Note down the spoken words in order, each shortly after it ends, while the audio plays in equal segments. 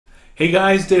Hey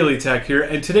guys, Daily Tech here,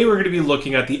 and today we're going to be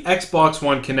looking at the Xbox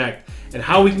One Kinect and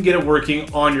how we can get it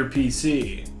working on your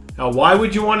PC. Now, why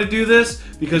would you want to do this?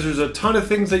 Because there's a ton of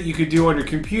things that you could do on your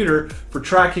computer for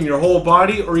tracking your whole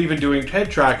body or even doing head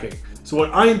tracking. So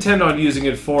what I intend on using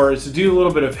it for is to do a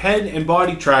little bit of head and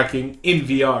body tracking in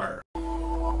VR.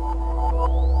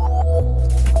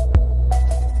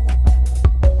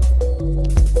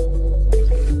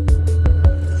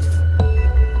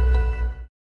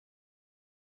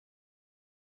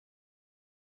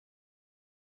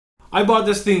 I bought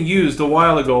this thing used a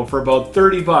while ago for about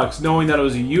 30 bucks, knowing that it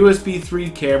was a USB 3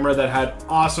 camera that had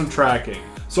awesome tracking.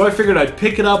 So I figured I'd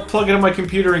pick it up, plug it in my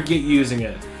computer, and get using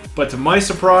it. But to my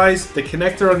surprise, the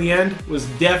connector on the end was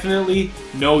definitely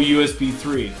no USB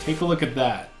 3. Take a look at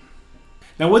that.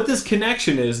 Now what this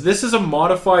connection is, this is a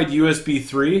modified USB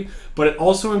 3, but it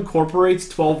also incorporates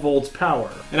 12 volts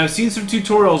power. And I've seen some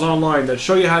tutorials online that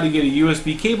show you how to get a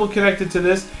USB cable connected to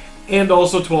this and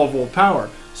also 12 volt power.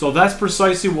 So that's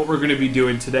precisely what we're going to be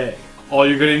doing today. All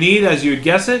you're going to need, as you would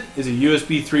guess it, is a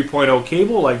USB 3.0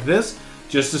 cable like this,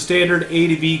 just a standard A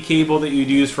to B cable that you'd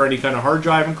use for any kind of hard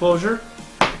drive enclosure,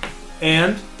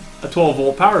 and a 12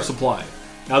 volt power supply.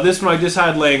 Now this one I just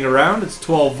had laying around, it's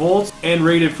 12 volts and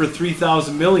rated for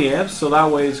 3000 milliamps, so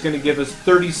that way it's going to give us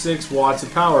 36 watts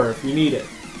of power if you need it.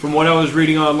 From what I was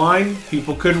reading online,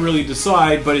 people couldn't really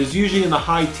decide, but it's usually in the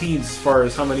high teens as far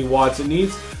as how many watts it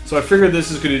needs. So I figured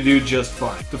this is going to do just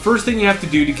fine. The first thing you have to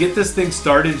do to get this thing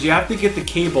started is you have to get the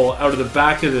cable out of the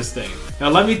back of this thing. Now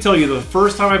let me tell you, the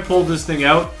first time I pulled this thing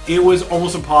out, it was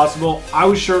almost impossible. I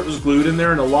was sure it was glued in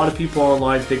there, and a lot of people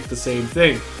online think the same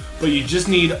thing. But you just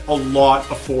need a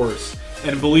lot of force.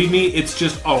 And believe me, it's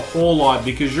just a whole lot,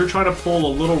 because you're trying to pull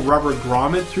a little rubber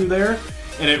grommet through there,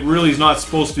 and it really is not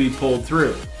supposed to be pulled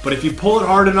through. But if you pull it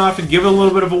hard enough and give it a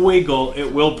little bit of a wiggle, it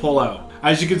will pull out.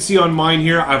 As you can see on mine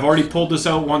here, I've already pulled this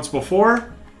out once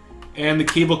before, and the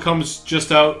cable comes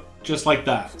just out just like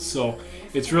that. So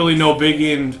it's really no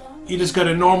biggie, and you just got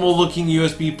a normal looking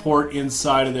USB port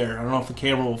inside of there. I don't know if the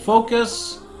camera will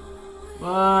focus,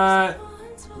 but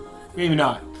maybe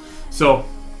not. So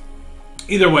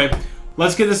either way,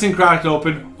 let's get this thing cracked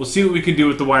open. We'll see what we can do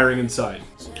with the wiring inside.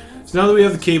 So now that we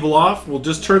have the cable off, we'll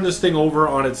just turn this thing over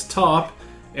on its top,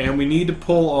 and we need to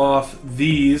pull off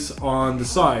these on the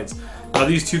sides. Now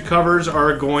these two covers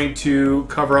are going to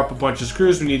cover up a bunch of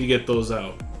screws. We need to get those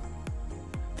out.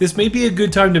 This may be a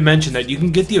good time to mention that you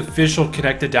can get the official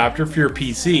Kinect adapter for your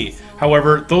PC.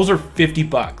 However, those are 50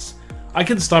 bucks. I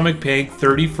can stomach paying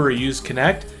 30 for a used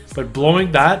Kinect, but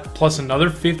blowing that plus another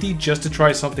 50 just to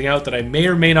try something out that I may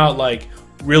or may not like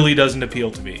really doesn't appeal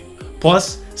to me.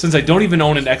 Plus, since I don't even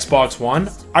own an Xbox One,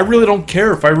 I really don't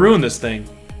care if I ruin this thing.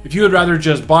 If you would rather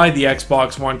just buy the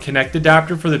Xbox One Kinect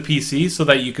adapter for the PC so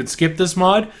that you could skip this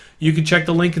mod, you can check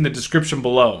the link in the description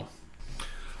below.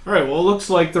 Alright, well it looks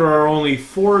like there are only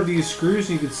 4 of these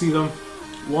screws. You can see them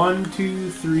 1,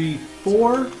 2, 3,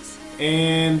 4,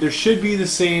 and there should be the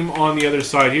same on the other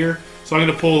side here. So I'm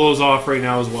going to pull those off right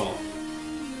now as well.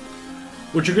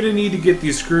 What you're going to need to get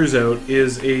these screws out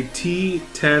is a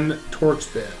T10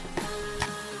 Torx bit.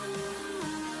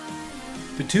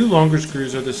 The 2 longer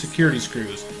screws are the security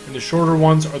screws, and the shorter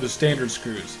ones are the standard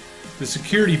screws. The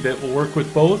security bit will work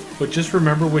with both, but just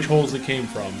remember which holes they came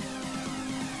from.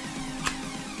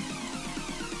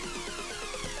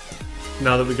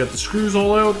 Now that we got the screws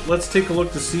all out, let's take a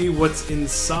look to see what's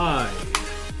inside.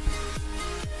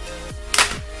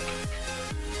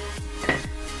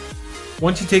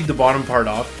 Once you take the bottom part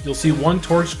off, you'll see 1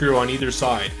 Torx screw on either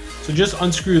side, so just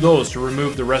unscrew those to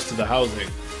remove the rest of the housing.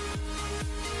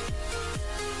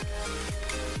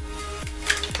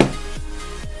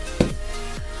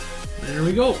 There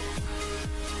we go.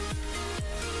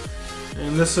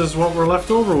 And this is what we're left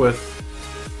over with.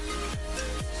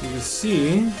 So you can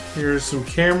see, here's some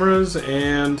cameras,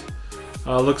 and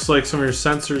looks like some of your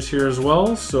sensors here as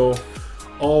well. So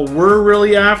all we're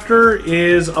really after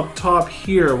is up top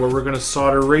here, where we're going to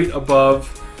solder right above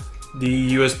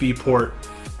the USB port.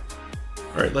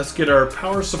 Alright, let's get our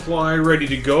power supply ready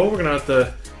to go. We're going to have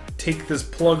to take this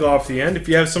plug off the end. If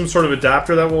you have some sort of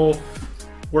adapter that will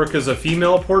work as a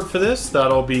female port for this,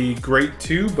 that'll be great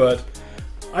too, but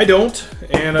I don't,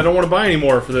 and I don't want to buy any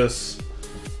more for this.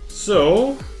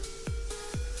 So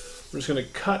we're just going to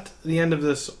cut the end of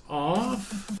this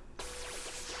off.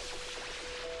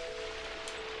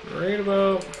 Right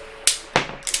about,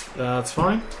 that's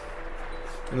fine.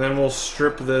 And then we'll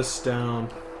strip this down.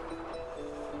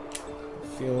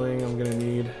 Feeling I'm going to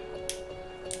need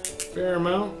a fair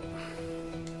amount.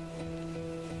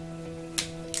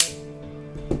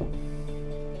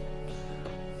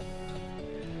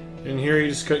 And here you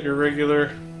just cut your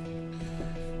regular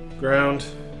ground,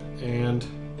 and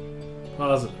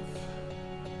positive.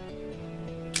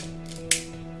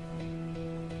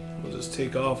 We'll just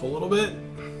take off a little bit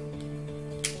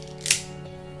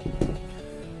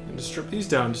and just strip these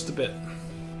down just a bit.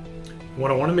 What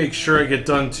I want to make sure I get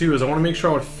done too is I want to make sure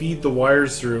I want to feed the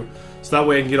wires through so that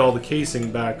way I can get all the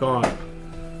casing back on.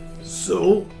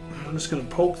 So I'm just going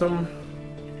to poke them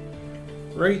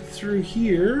right through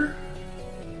here.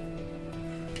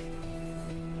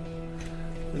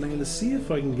 And I'm going to see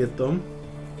if I can get them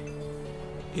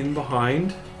in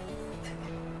behind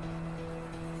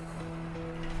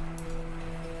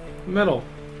metal.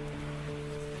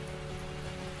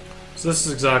 So this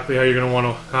is exactly how you're going to want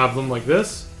to have them, like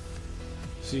this.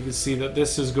 So you can see that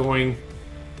this is going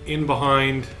in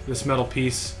behind this metal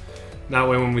piece. That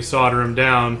way when we solder them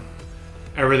down,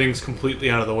 everything's completely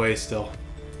out of the way still.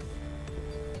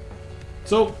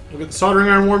 So we'll get the soldering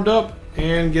iron warmed up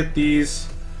and get these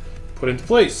put into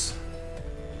place.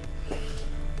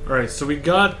 Alright, so we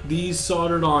got these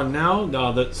soldered on now.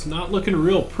 Now that's not looking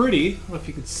real pretty. I don't know if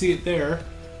you can see it there.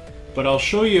 But I'll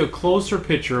show you a closer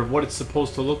picture of what it's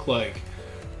supposed to look like.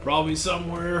 Probably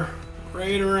somewhere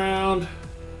right around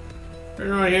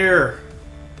here.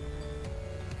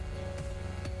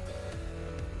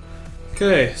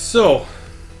 Okay, so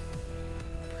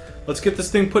let's get this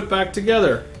thing put back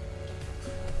together.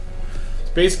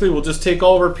 Basically, we'll just take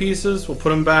all of our pieces, we'll put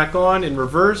them back on in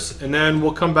reverse, and then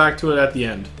we'll come back to it at the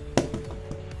end.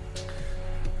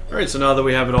 Alright, so now that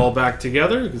we have it all back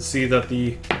together, you can see that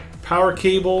the power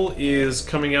cable is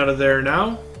coming out of there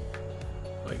now,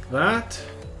 like that.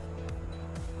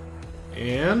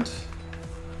 And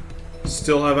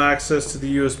still have access to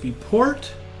the USB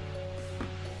port.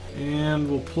 And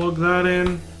we'll plug that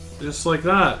in just like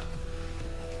that.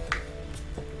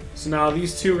 So now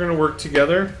these two are going to work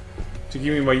together to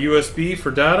give me my USB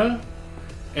for data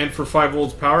and for 5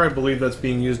 volts power. I believe that's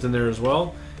being used in there as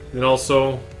well. And then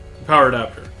also the power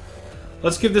adapter.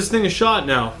 Let's give this thing a shot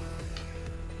now.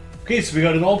 Okay, so we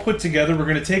got it all put together. We're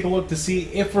going to take a look to see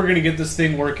if we're going to get this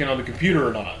thing working on the computer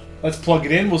or not. Let's plug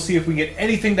it in. We'll see if we get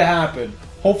anything to happen.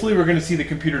 Hopefully we're going to see the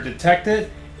computer detect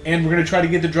it, and we're going to try to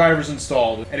get the drivers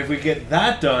installed. And if we get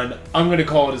that done, I'm going to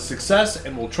call it a success,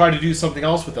 and we'll try to do something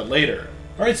else with it later.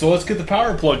 Alright, so let's get the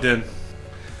power plugged in.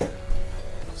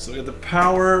 So we got the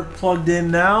power plugged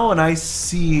in now, and I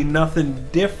see nothing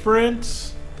different.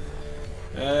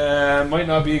 Might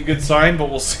not be a good sign, but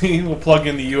we'll see. We'll plug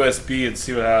in the USB and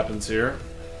see what happens here.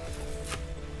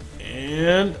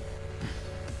 And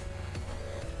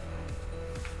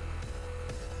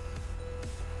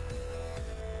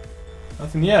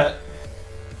nothing yet.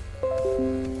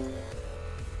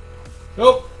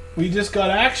 Oh, we just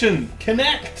got action.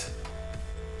 Kinect.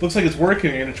 Looks like it's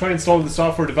working. I'm going to try installing the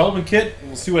software development kit, and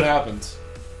we'll see what happens.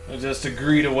 I just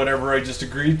agree to whatever I just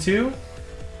agreed to.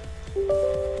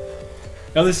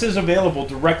 Now this is available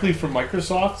directly from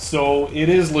Microsoft, so it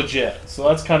is legit. So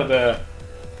that's kind of the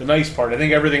nice part. I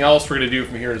think everything else we're going to do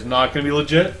from here is not going to be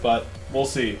legit, but we'll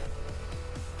see.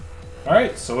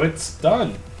 Alright, so it's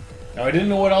done. Now I didn't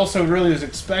know what else I really was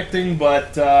expecting,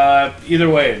 but either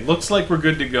way, looks like we're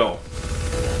good to go.